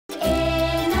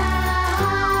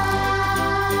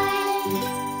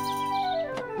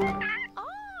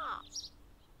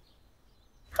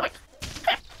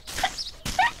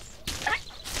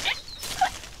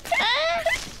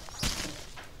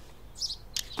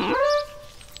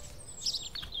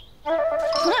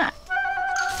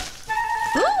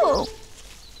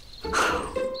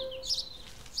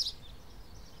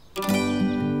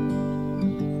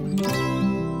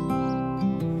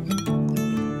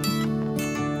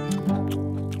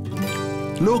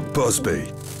Look,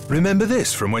 Buzzbee. Remember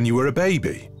this from when you were a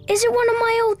baby? Is it one of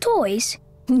my old toys?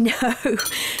 No,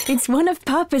 it's one of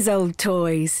Papa's old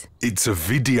toys. It's a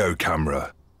video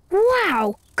camera.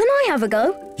 Wow! Can I have a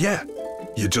go? Yeah.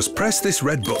 You just press this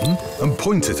red button and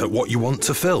point it at what you want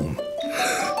to film.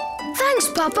 Thanks,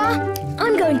 Papa.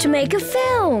 I'm going to make a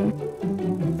film.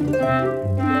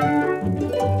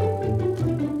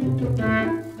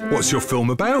 What's your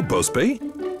film about, Buzzbee?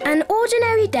 An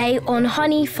ordinary day on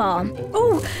Honey Farm.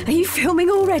 Oh, are you filming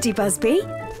already, Buzzbee?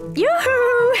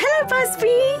 Yoo-hoo! Hello,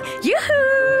 Buzzbee!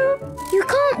 Yoo-hoo! You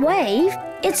can't wave.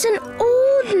 It's an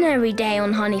ordinary day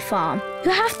on Honey Farm.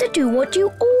 You have to do what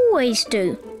you always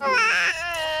do.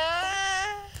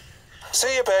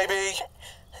 See you, baby.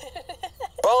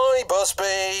 Bye,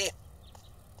 Buzzbee.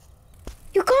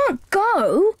 You can't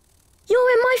go.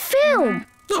 You're in my film.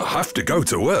 I have to go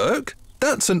to work.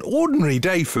 That's an ordinary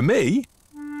day for me.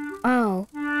 Oh.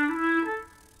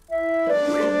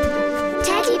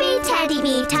 Teddy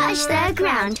bee, touch the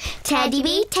ground. Teddy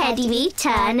bee,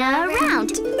 turn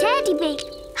around. Teddy bee.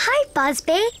 Hi,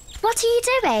 Buzzbee. What are you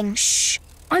doing? Shh.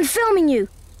 I'm filming you.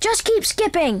 Just keep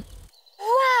skipping.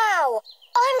 Wow!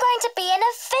 I'm going to be in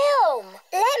a film.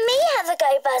 Let me have a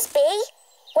go, Buzzbee.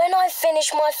 When I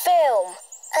finish my film.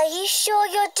 Are you sure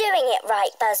you're doing it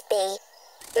right, Buzzbee?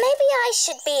 Maybe I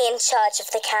should be in charge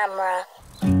of the camera.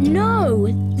 No,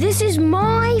 this is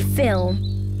my film.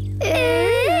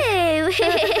 Ooh!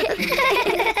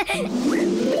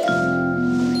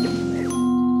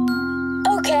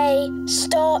 Okay,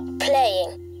 start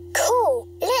playing. Cool.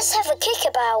 Let's have a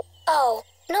kickabout. Oh,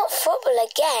 not football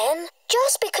again.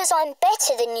 Just because I'm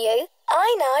better than you.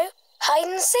 I know. Hide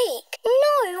and seek.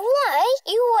 No way.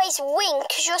 You always win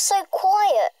because you're so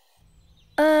quiet.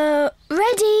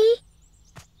 Ready?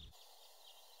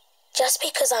 Just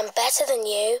because I'm better than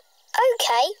you.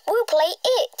 Okay, we'll play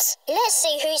it. Let's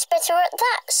see who's better at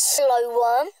that, slow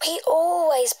one. We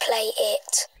always play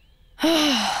it.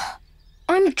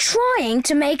 I'm trying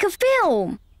to make a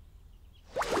film.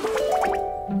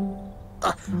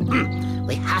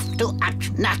 We have to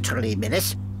act naturally,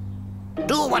 Miss.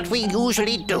 Do what we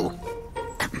usually do.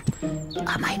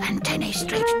 Are my antennae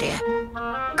straight, dear?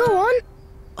 Go on.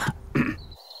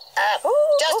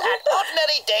 Just an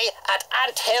ordinary day at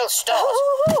Ant Hill Stores,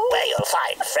 where you'll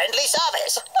find friendly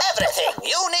service, everything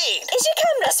you need. Is your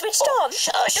camera switched on?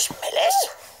 Shush, Millis.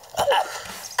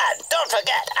 And don't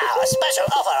forget our special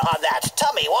offer on that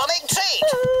tummy-warming treat.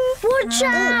 Watch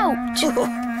out!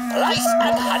 Rice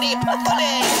and honey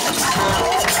pudding.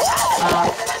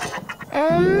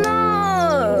 Oh, no!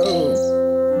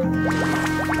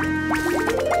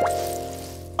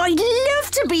 I'd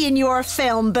love to be in your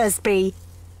film, Buzzbee.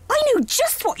 I knew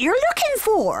just what you're looking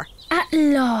for. At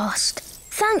last.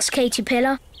 Thanks,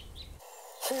 Katypillar.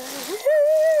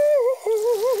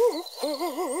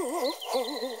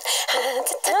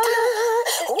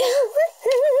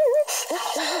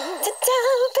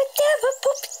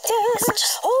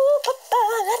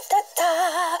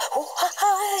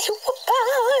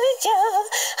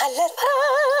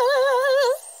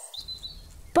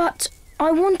 But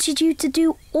I wanted you to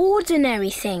do ordinary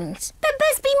things. But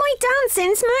Buzzbee, my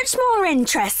dancing's much more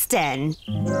interesting.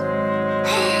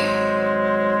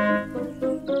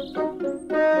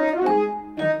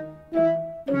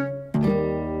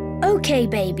 Okay,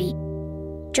 baby.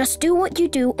 Just do what you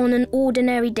do on an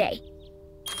ordinary day.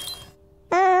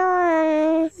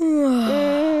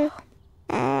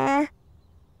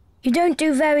 You don't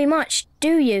do very much,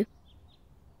 do you?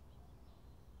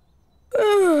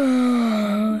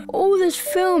 All this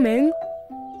filming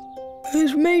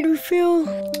has made me feel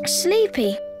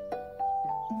sleepy.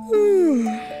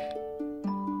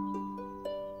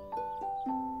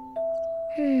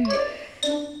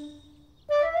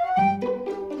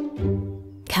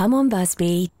 Come on,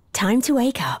 Buzzbee. Time to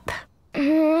wake up.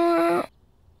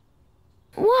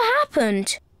 What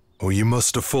happened? Oh, you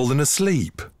must have fallen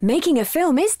asleep. Making a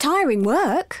film is tiring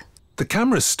work. The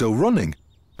camera's still running.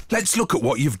 Let's look at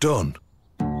what you've done.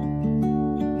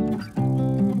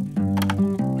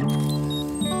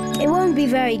 It won't be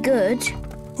very good.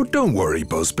 Oh, don't worry,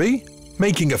 Buzzbee.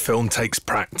 Making a film takes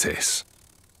practice.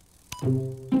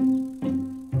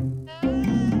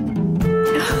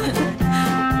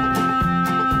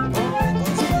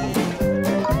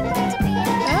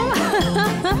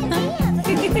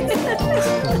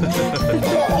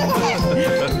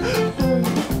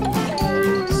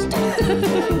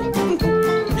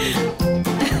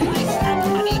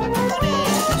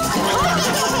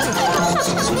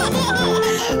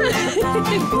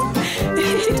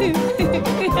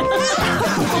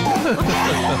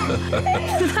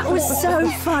 That was so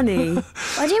funny.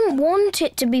 I didn't want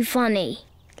it to be funny.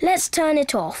 Let's turn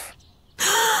it off.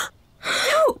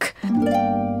 Look!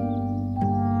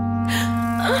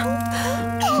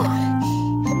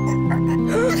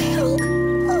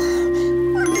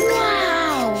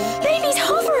 Wow! Baby's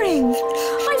hovering!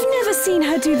 I've never seen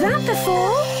her do that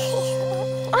before.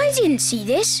 I didn't see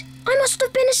this. I must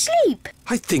have been asleep.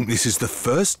 I think this is the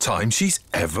first time she's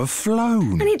ever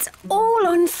flown. And it's all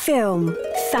on film,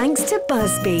 thanks to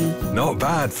Buzzbee. Not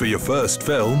bad for your first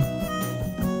film.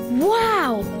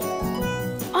 Wow!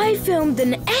 I filmed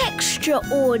an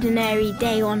extraordinary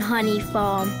day on Honey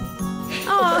Farm.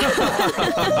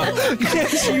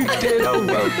 Yes, you did. Oh,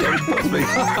 well done, Buzzbee.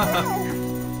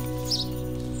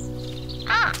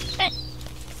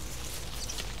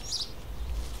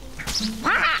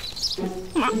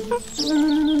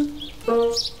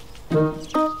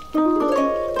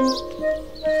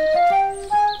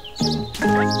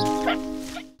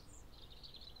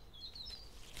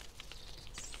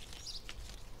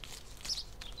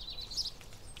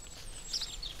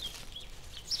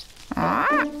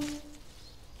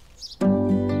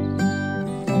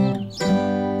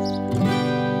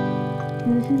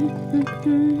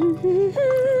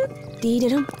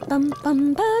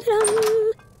 Dee-da-dum-bum-bum-ba-dum.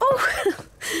 Oh!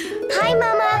 Hi,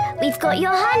 Mama. We've got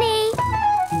your honey.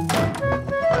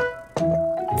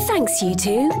 Thanks, you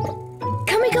two.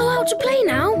 Can we go out to play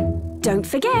now? Don't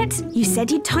forget, you said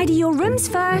you'd tidy your rooms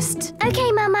first.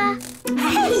 Okay, Mama.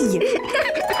 Hey!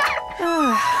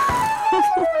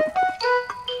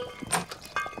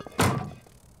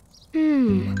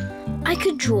 I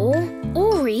could draw,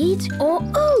 or read, or...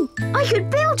 Oh! I could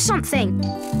build something!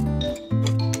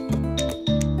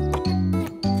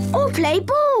 Or play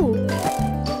ball!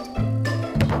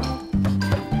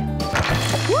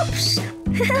 Whoops!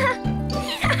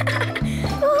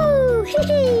 Ooh,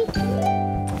 hee-hee!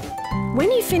 When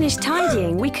you finish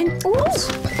tidying, we can... Ooh!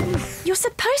 You're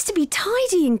supposed to be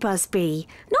tidying, Buzzbee,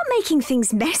 not making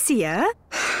things messier.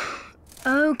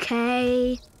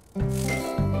 Okay.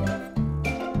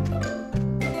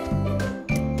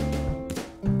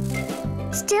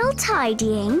 Still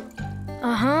tidying?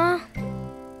 Uh-huh.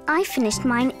 I finished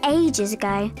mine ages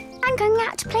ago. I'm going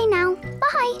out to play now.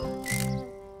 Bye.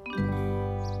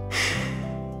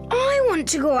 I want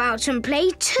to go out and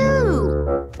play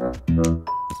too.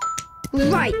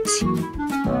 Right.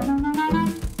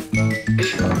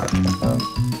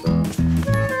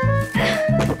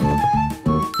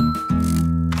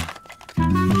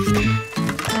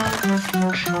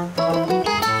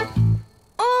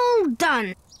 All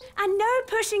done. And no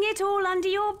pushing it all under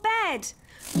your bed.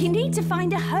 You need to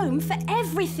find a home for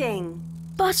everything.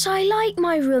 But I like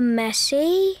my room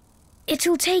messy.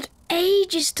 It'll take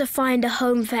ages to find a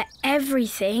home for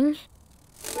everything.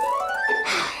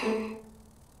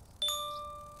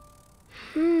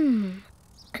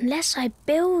 Unless I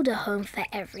build a home for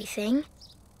everything.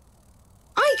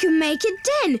 I can make a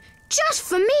den just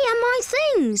for me and my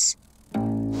things.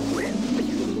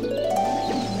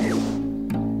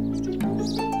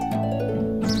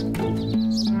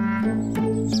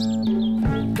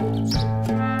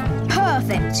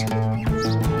 Perfect.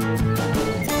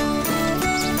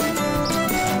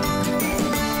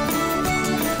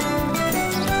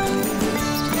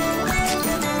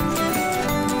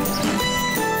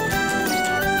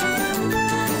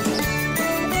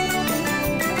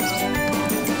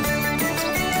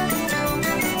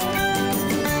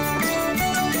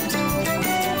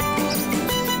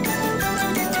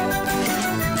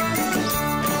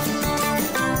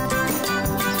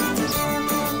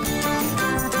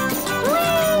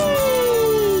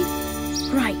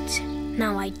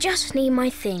 Now I just need my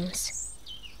things.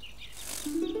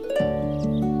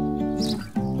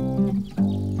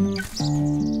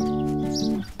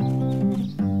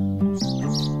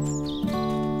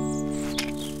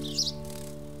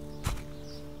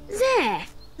 There!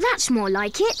 That's more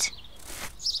like it.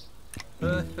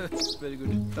 Very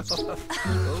good.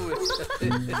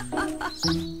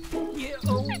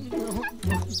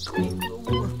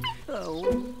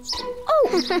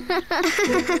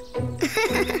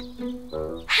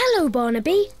 Hello,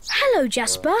 Barnaby. Hello,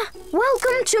 Jasper.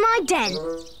 Welcome to my den.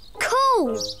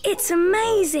 Cool. It's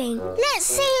amazing. Let's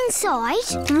see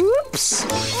inside. Whoops.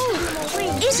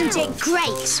 Isn't it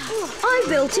great? I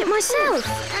built it myself.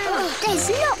 There's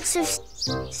lots of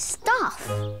stuff.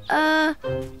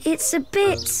 It's a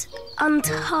bit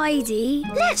untidy.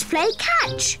 Let's play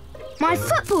catch. My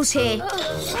football's here.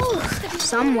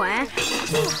 Somewhere.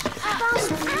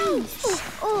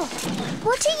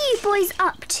 What are you boys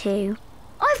up to?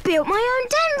 I've built my own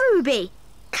den, Ruby.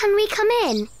 Can we come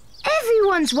in?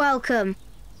 Everyone's welcome.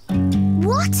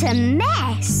 What a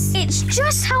mess! It's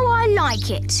just how I like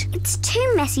it. It's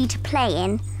too messy to play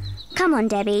in. Come on,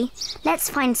 Debbie. Let's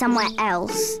find somewhere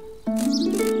else.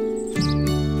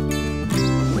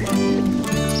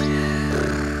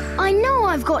 I know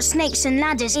I've got snakes and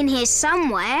ladders in here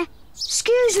somewhere.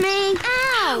 Excuse me.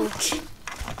 Ouch!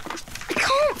 I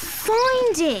can't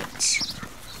find it.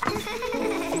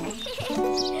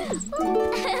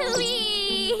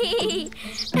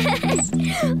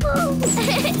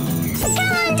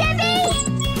 Come on, Debbie!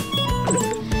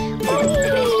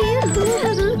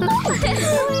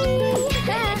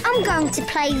 I'm going to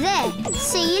play there.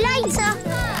 See you later.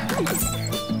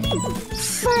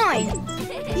 Fine.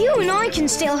 You and I can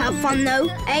still have fun though,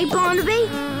 eh, Barnaby?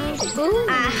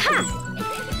 Aha!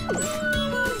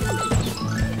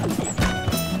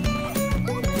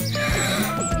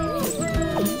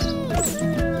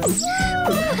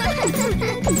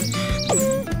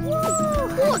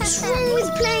 What's wrong with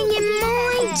playing in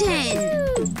my den?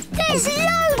 There's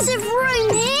loads of room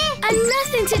here. And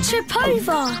nothing to trip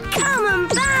over. Come and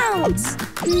bounce.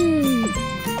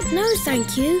 No,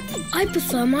 thank you. I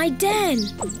prefer my den.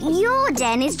 Your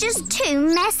den is just too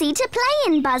messy to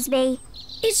play in, Buzzbee.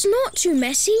 It's not too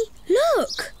messy.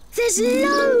 Look, there's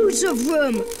loads of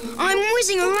room. I'm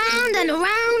whizzing around and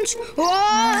around.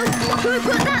 Whoa! Who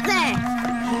put that there?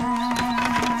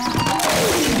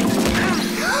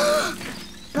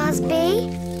 Buzzbee,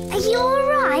 are you all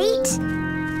right?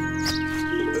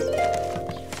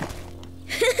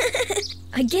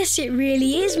 I guess it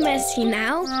really is messy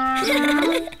now.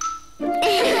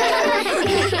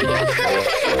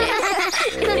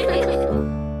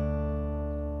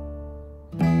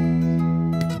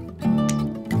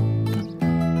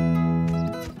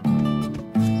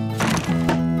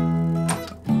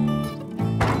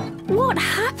 What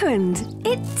happened?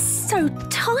 It's so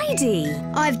tidy.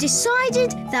 I've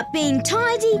decided that being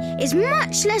tidy is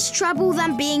much less trouble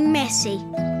than being messy.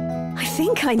 I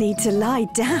think I need to lie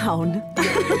down.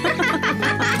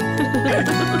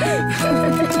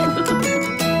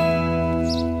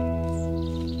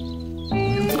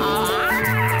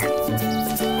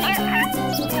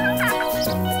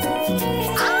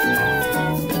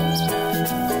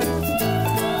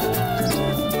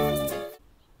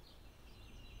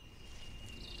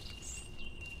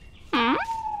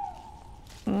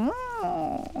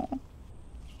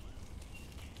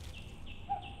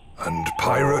 And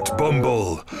Pirate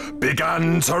Bumble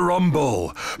began to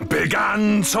rumble,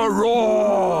 began to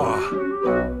roar.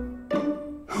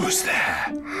 Who's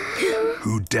there?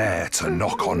 Who dare to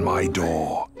knock on my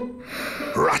door?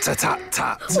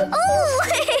 Rat-a-tat-tat. Oh!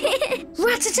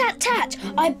 Rat-a-tat-tat!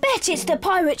 I bet it's the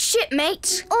pirate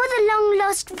shipmate. Or the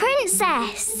long-lost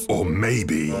princess. Or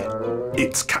maybe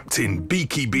it's Captain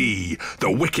Beaky Bee,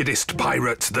 the wickedest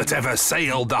pirate that ever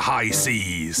sailed the high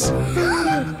seas.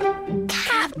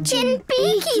 Captain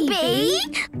Beaky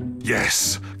Bee?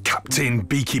 Yes, Captain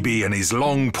Beaky Bee and his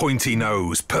long pointy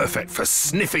nose, perfect for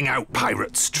sniffing out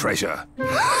pirates' treasure.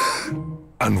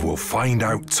 And we'll find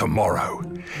out tomorrow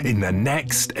in the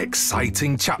next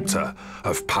exciting chapter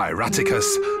of Piraticus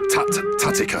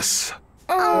Taticus.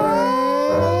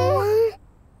 Oh.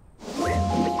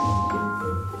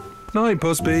 Night,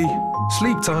 Buzzbee.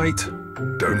 Sleep tight.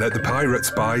 Don't let the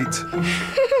pirates bite.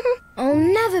 I'll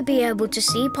never be able to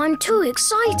sleep. I'm too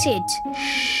excited.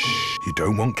 You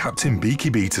don't want Captain Beaky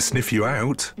Bee to sniff you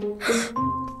out.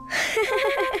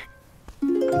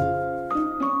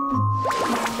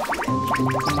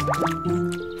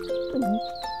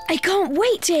 I can't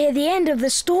wait to hear the end of the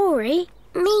story.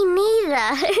 Me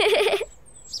neither.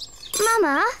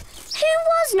 Mama, who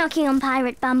was knocking on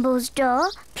Pirate Bumble's door?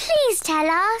 Please tell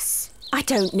us. I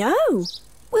don't know.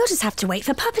 We'll just have to wait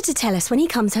for Papa to tell us when he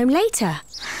comes home later.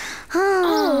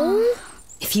 Oh.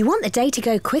 If you want the day to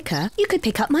go quicker, you could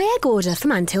pick up my egg order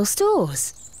from Anthill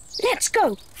Stores. Let's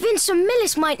go. Vince and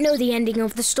Millis might know the ending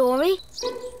of the story.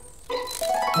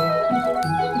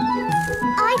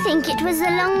 I think it was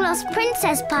the long-lost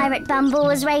princess Pirate Bumble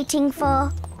was waiting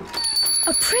for.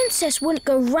 A princess wouldn't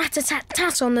go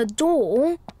rat-a-tat-tat on the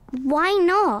door. Why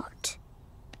not?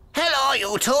 Hello,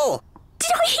 you two.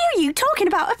 Did I hear you talking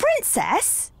about a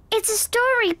princess? It's a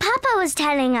story Papa was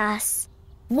telling us.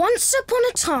 Once upon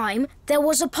a time, there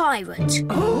was a pirate.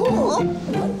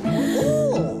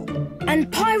 And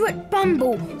Pirate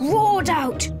Bumble roared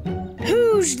out,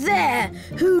 "Who's there?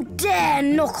 Who dare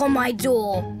knock on my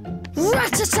door?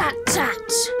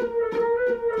 Rat-a-tat-tat!"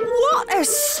 What a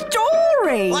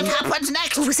story! What happens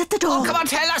next? Who was at the door? Oh, come on,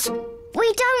 tell us.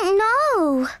 We don't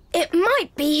know. It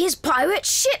might be his pirate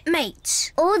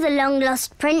shipmate. Or the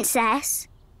long-lost princess.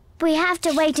 We have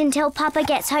to wait until Papa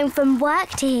gets home from work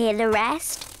to hear the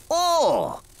rest.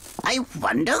 Oh, I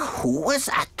wonder who was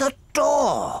at the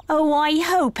door. Oh, I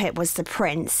hope it was the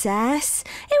princess.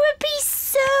 It would be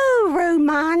so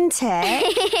romantic.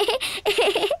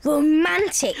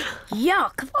 Romantic?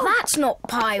 Yuck, that's not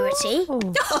piratey.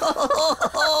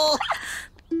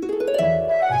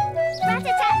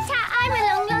 Rat-a-tat-tat, I'm a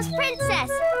long-lost princess.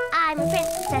 I'm a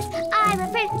princess, I'm a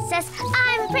princess,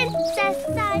 I'm a princess,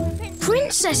 I'm a princess.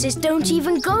 Princesses don't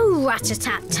even go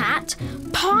rat-a-tat-tat.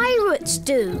 Pirates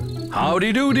do.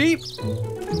 Howdy-doody.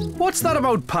 What's that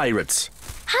about pirates?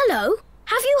 Hello,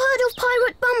 have you heard of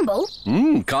Pirate Bumble?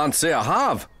 Can't say I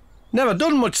have. Never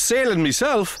done much sailing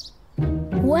myself.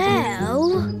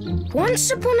 Well,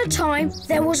 once upon a time,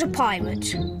 there was a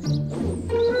pirate.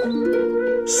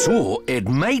 So it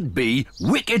might be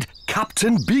wicked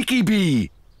Captain Beaky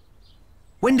Bee.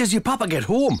 When does your papa get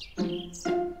home?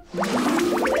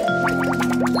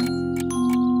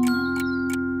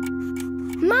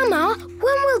 Mama,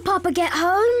 when will Papa get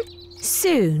home?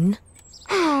 Soon.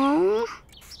 Oh.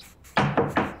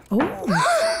 Oh.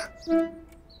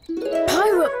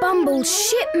 Pirate Bumble's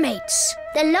shipmates.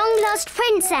 The long-lost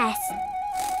princess.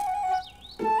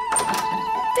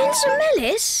 Vincent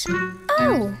Millis?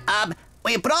 Oh.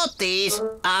 We brought these,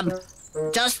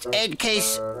 just in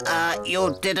case,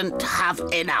 you didn't have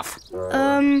enough.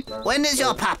 When is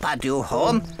your papa due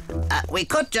home? We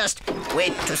could just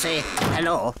wait to say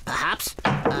hello, perhaps.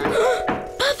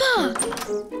 Papa!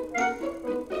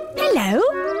 Hello.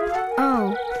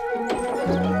 Oh.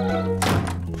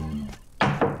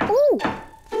 Ooh.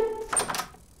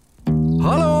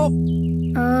 Hello.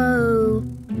 Oh.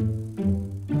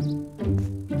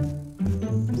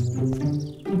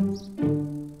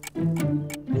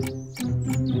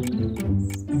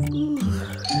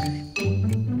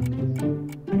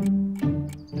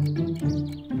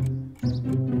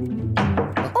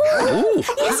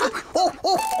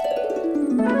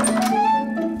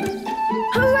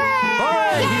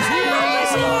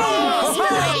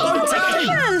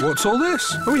 What's all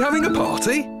this? Are we having a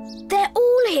party? They're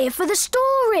all here for the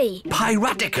story.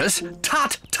 Piraticus?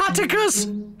 Taticus?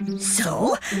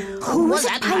 So, who was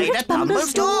at Pirate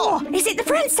Bumble's door? Is it the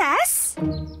princess?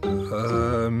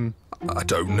 I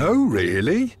don't know,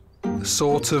 really.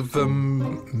 Sort of,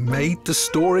 made the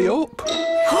story up.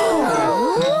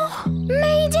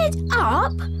 Made it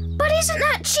up? But isn't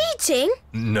that cheating?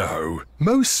 No,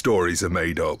 most stories are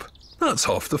made up. That's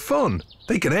half the fun.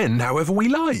 They can end however we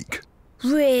like.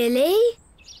 Really?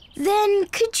 Then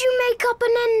could you make up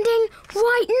an ending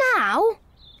right now?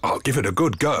 I'll give it a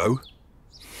good go.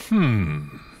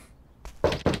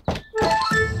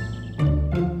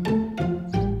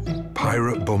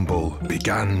 Pirate Bumble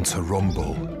began to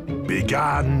rumble,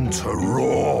 began to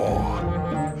roar.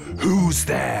 Who's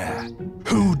there?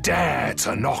 Who dare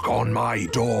to knock on my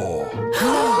door?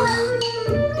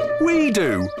 We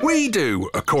do,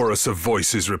 a chorus of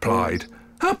voices replied.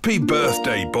 Happy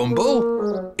birthday,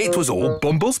 Bumble. It was all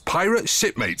Bumble's pirate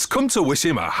shipmates come to wish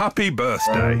him a happy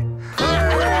birthday.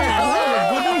 But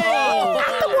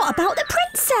what about the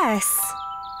princess?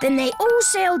 Then they all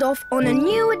sailed off on a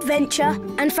new adventure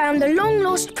and found the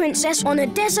long-lost princess on a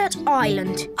desert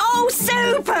island. Oh,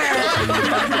 super!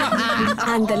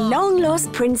 And the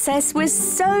long-lost princess was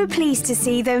so pleased to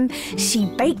see them, she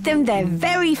baked them their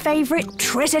very favourite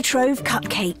treasure trove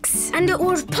cupcakes. And it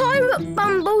was Pirate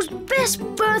Bumble's best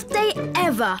birthday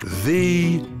ever.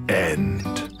 The end.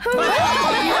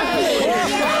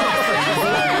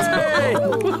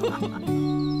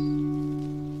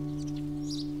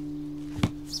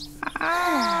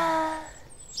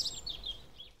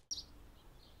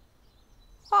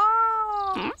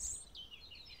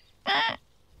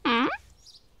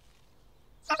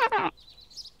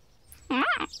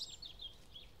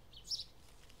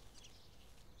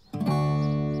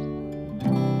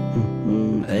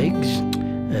 Eggs,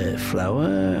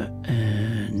 flour,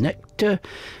 nectar.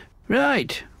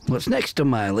 Right, what's next on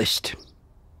my list?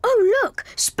 Oh, look,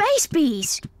 space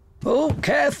bees. Oh,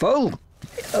 careful.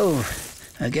 Oh,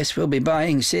 I guess we'll be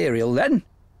buying cereal then.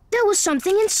 There was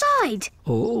something inside.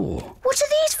 Oh. What are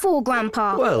these for,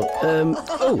 Grandpa? Well,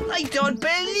 I don't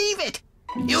believe it.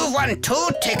 You've won 2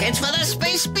 tickets for the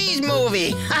Space Bees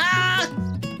movie. Ha!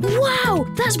 Wow,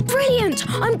 that's brilliant.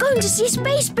 I'm going to see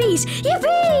space bees.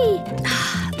 Yippee!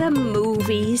 The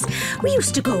movies. We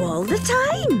used to go all the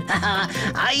time.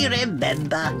 I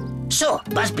remember. So,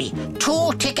 Buzzbee,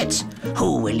 2 tickets.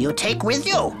 Who will you take with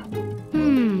you?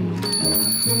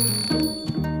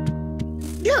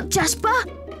 Look, Jasper,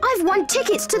 I've won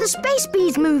tickets to the Space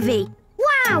Bees movie.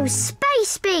 Wow,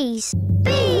 space bees.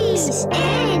 Bees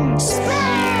in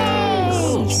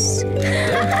space.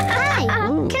 Hey,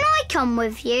 can I come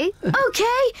with you?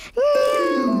 Okay.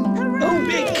 Hooray! Oh,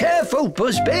 be careful,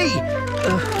 Buzzbee.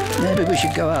 Maybe we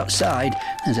should go outside.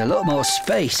 There's a lot more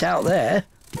space out there.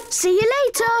 See you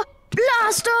later.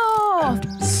 Blast off.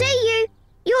 See you.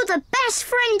 You're the best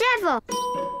friend ever.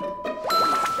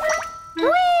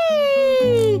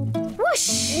 Whee!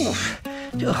 Whoosh. Oof.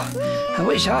 Oh, I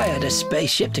wish I had a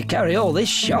spaceship to carry all this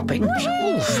shopping.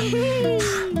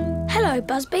 Hello,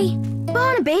 Buzzbee.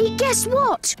 Barnaby, guess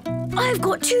what? I've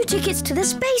got 2 tickets to the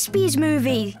Space Bees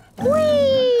movie.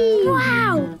 Whee!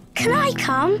 Wow! Can I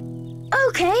come?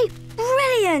 Okay.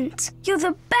 Brilliant! You're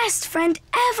the best friend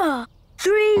ever.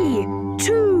 3,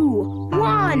 2,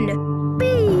 1.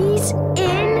 Bees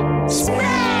in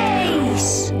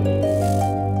space!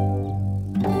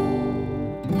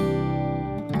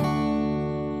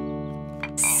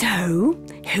 So,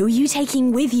 who are you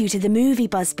taking with you to the movie,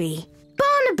 Buzzbee?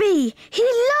 Barnaby! He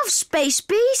loves Space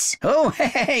Bees. Oh,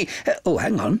 hey. Oh,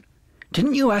 hang on.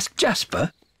 Didn't you ask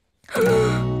Jasper?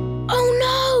 Oh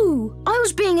no! I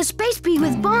was being a space bee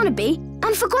with Barnaby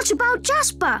and forgot about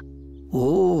Jasper.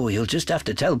 Oh, you'll just have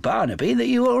to tell Barnaby that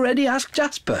you already asked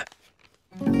Jasper.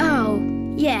 Oh,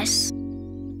 yes.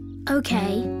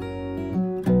 Okay.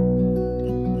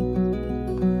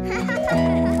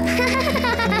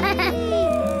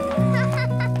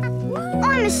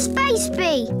 I'm a space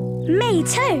bee. Me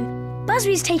too.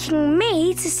 Buzzbee's taking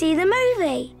me to see the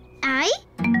movie. Eh?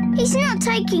 He's not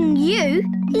taking you.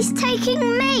 He's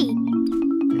taking me.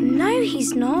 No,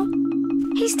 he's not.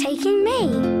 He's taking me.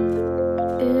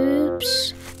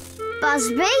 Oops.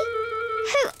 Buzzbee,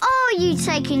 who are you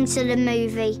taking to the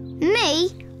movie? Me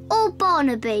or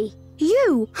Barnaby?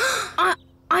 You. I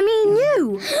mean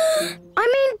you. I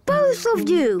mean both of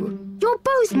you. You're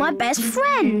both my best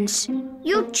friends.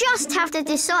 You'll just have to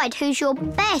decide who's your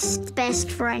best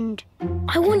friend.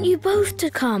 I want you both to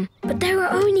come, but there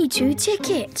are only 2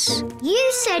 tickets.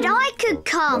 You said I could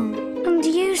come. And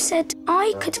you said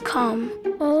I could come.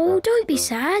 Oh, don't be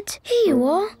sad. Here you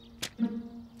are.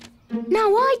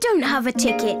 Now I don't have a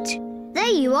ticket. There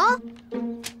you are.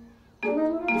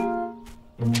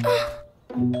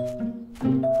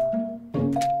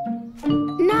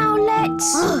 Now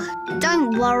let's...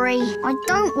 Don't worry. I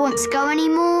don't want to go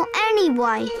anymore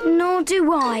anyway. Nor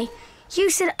do I. You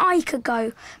said I could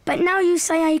go, but now you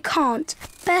say I can't.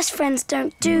 Best friends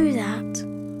don't do that.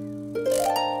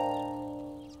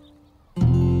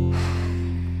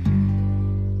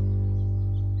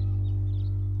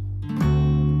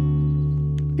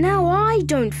 Now I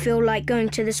don't feel like going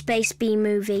to the Space Bee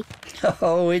movie.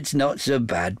 Oh, it's not so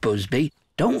bad, Buzzbee.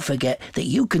 Don't forget that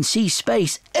you can see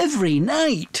space every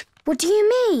night. What do you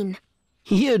mean?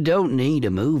 You don't need a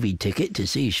movie ticket to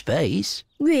see space.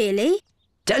 Really?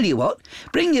 Tell you what,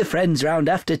 bring your friends round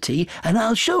after tea and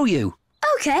I'll show you.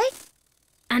 Okay.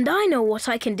 And I know what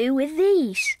I can do with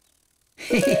these.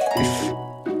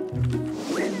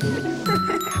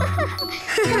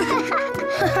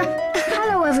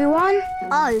 Hello, everyone.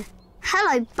 Oh,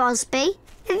 hello, Buzzbee.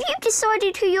 Have you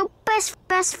decided who your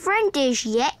best friend is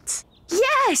yet?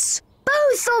 Yes,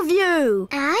 both of you.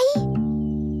 Eh?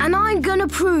 And I'm gonna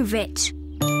prove it.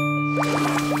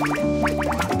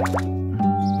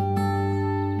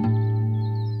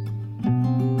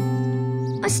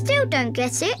 I still don't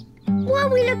get it. Why are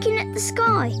we looking at the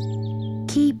sky?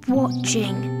 Keep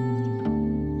watching.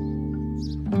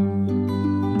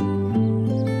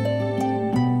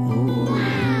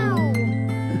 Wow!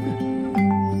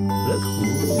 Look.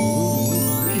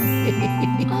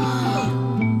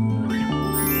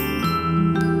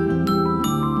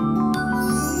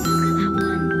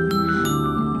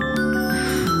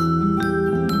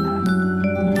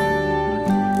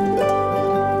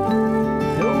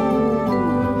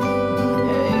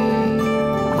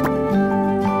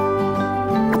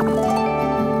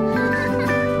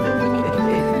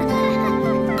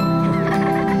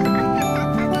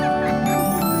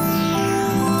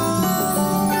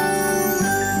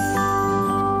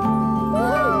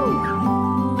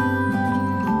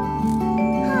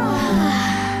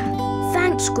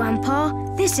 Grandpa.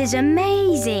 This is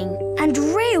amazing. And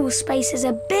real space is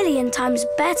 1,000,000,000 times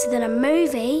better than a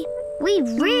movie. We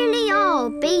really are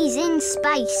bees in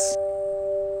space.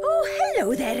 Oh,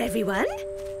 hello there, everyone.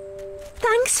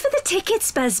 Thanks for the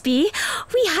tickets, Buzzbee.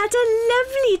 We had a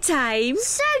lovely time.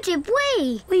 So did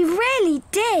we. We really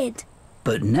did.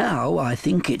 But now I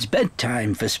think it's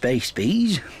bedtime for space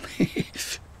bees.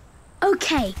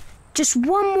 Okay, just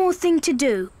one more thing to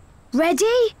do.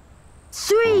 Ready?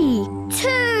 3,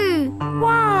 2,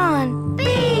 1.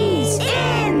 Bees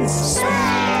in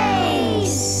space!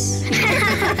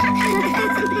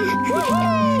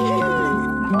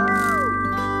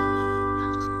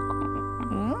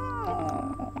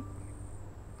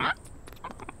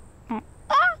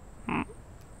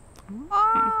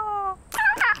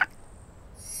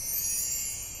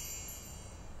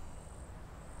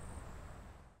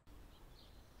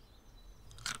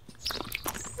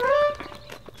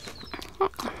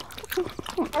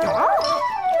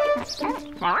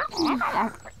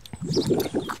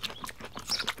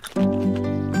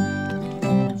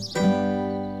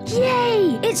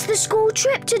 Yay! It's the school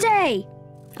trip today.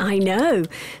 I know.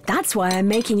 That's why I'm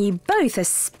making you both a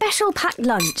special packed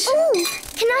lunch. Ooh,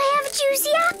 can I have a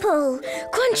juicy apple?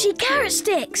 Crunchy carrot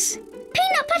sticks.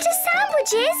 Peanut butter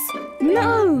sandwiches?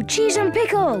 No, cheese and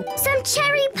pickle. Some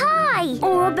cherry pie?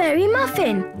 Or a berry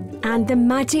muffin. And the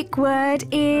magic word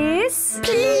is...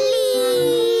 Please!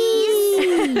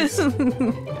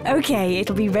 OK,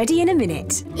 it'll be ready in a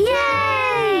minute.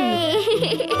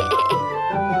 Yay!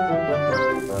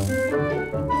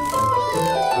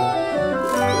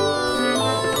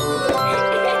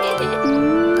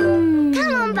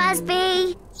 Come on,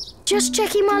 Buzzbee. Just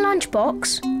checking my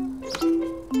lunchbox.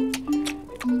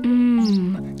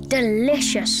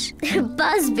 Delicious.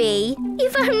 Buzzbee,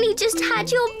 you've only just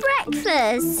had your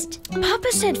breakfast.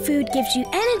 Papa said food gives you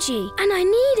energy, and I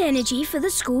need energy for the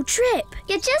school trip.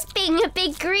 You're just being a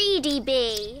big greedy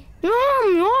bee. No,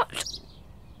 I'm not.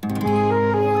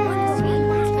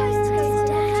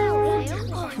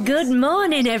 Good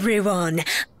morning, everyone.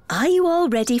 Are you all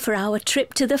ready for our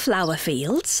trip to the flower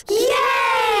fields?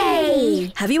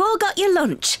 Yay! Have you all got your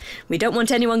lunch? We don't want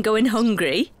anyone going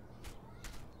hungry.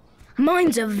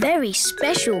 Mine's a very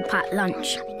special packed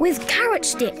lunch with carrot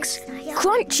sticks,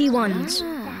 crunchy ones.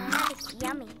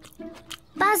 Yummy.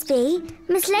 Buzzbee,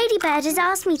 Miss Ladybird has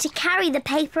asked me to carry the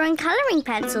paper and colouring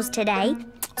pencils today.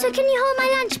 So can you hold my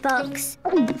lunchbox?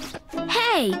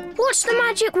 Hey, what's the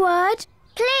magic word?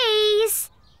 Please.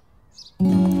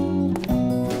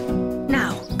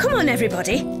 Now, come on,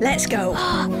 everybody. Let's go.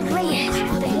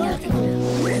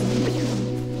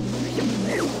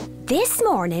 This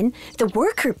morning, the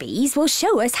worker bees will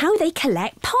show us how they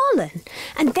collect pollen.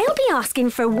 And they'll be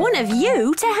asking for one of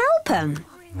you to help them.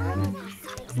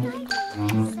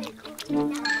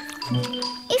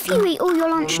 If you eat all your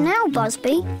lunch now,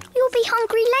 Buzzbee, you'll be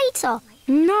hungry later.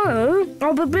 No,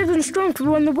 I'll be big and strong for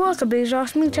when the worker bees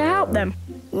ask me to help them.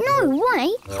 No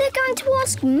way. They're going to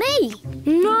ask me.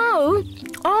 No,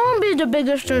 I'll be the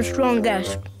biggest and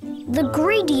strongest. The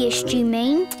greediest, you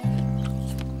mean?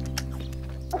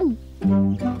 Oh,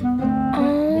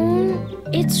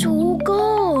 it's all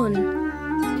gone.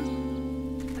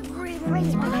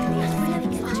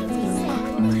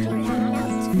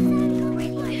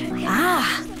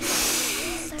 Ah!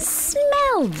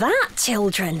 Smell that,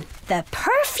 children. The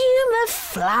perfume of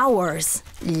flowers.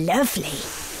 Lovely.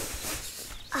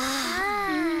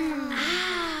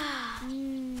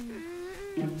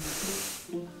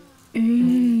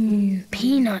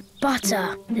 Peanut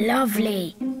butter.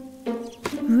 Lovely.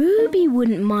 Ruby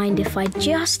wouldn't mind if I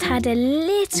just had a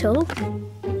little.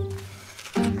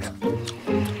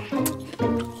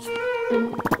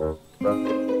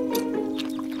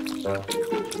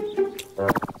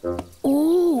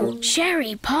 Ooh,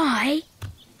 cherry pie.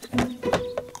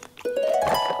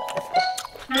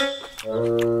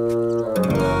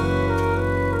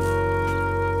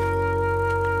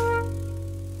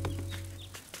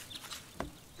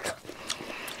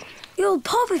 You'll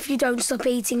pop if you don't stop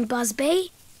eating, Buzzbee.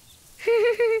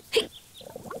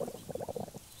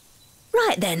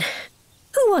 Right then.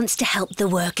 Who wants to help the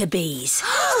worker bees?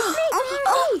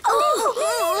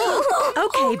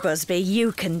 OK, Buzzbee,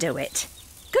 you can do it.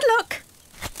 Good luck.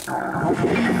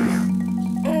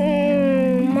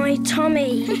 Oh, my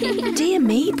tummy. Dear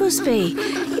me, Buzzbee.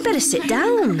 You better sit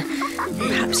down.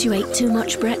 Perhaps you ate too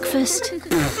much breakfast.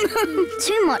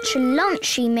 Too much lunch,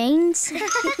 she means.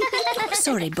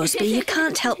 Sorry, Buzzbee, you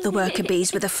can't help the worker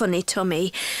bees with a funny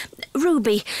tummy.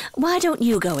 Ruby, why don't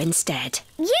you go instead?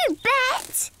 You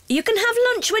bet! You can have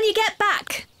lunch when you get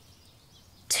back.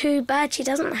 Too bad she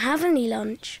doesn't have any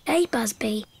lunch. Hey,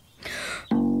 Buzzbee.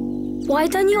 Why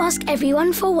don't you ask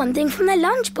everyone for one thing from their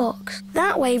lunchbox?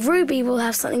 That way Ruby will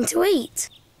have something to eat.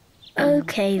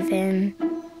 OK, then.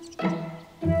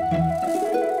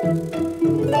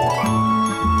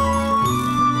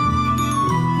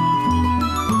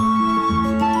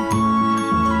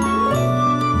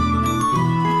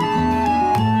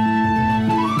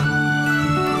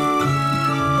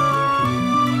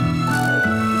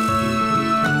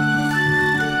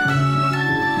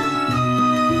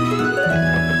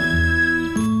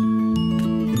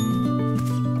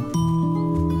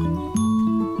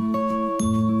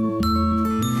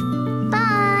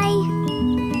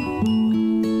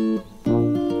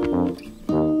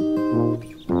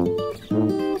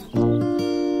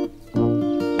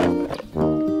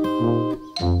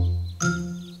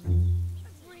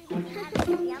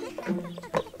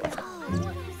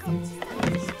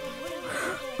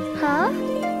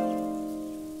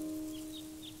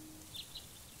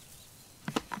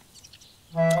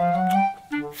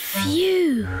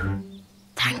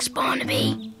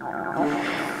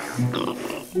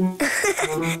 I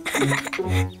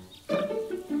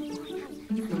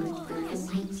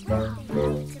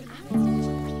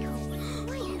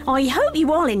hope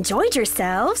you all enjoyed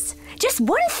yourselves. Just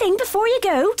one thing before you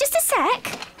go, just a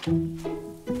sec.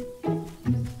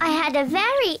 I had a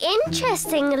very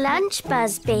interesting lunch,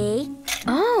 Buzzbee.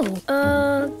 Oh,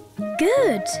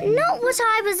 good. Not what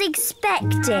I was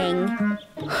expecting.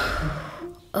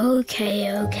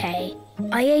 Okay.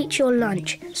 I ate your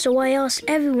lunch, so I asked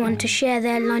everyone to share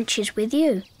their lunches with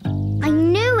you. I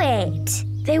knew it.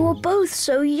 They were both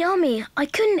so yummy, I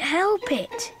couldn't help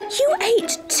it. You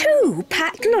ate 2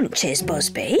 packed lunches,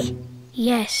 Buzzbee.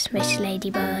 Yes, Miss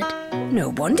Ladybird. No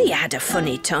wonder you had a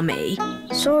funny tummy.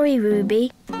 Sorry,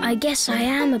 Ruby. I guess I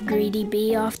am a greedy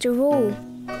bee after all.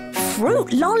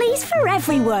 Fruit lollies for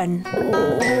everyone.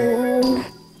 Oh,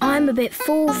 I'm a bit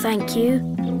full, thank you.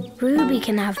 Ruby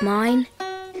can have mine.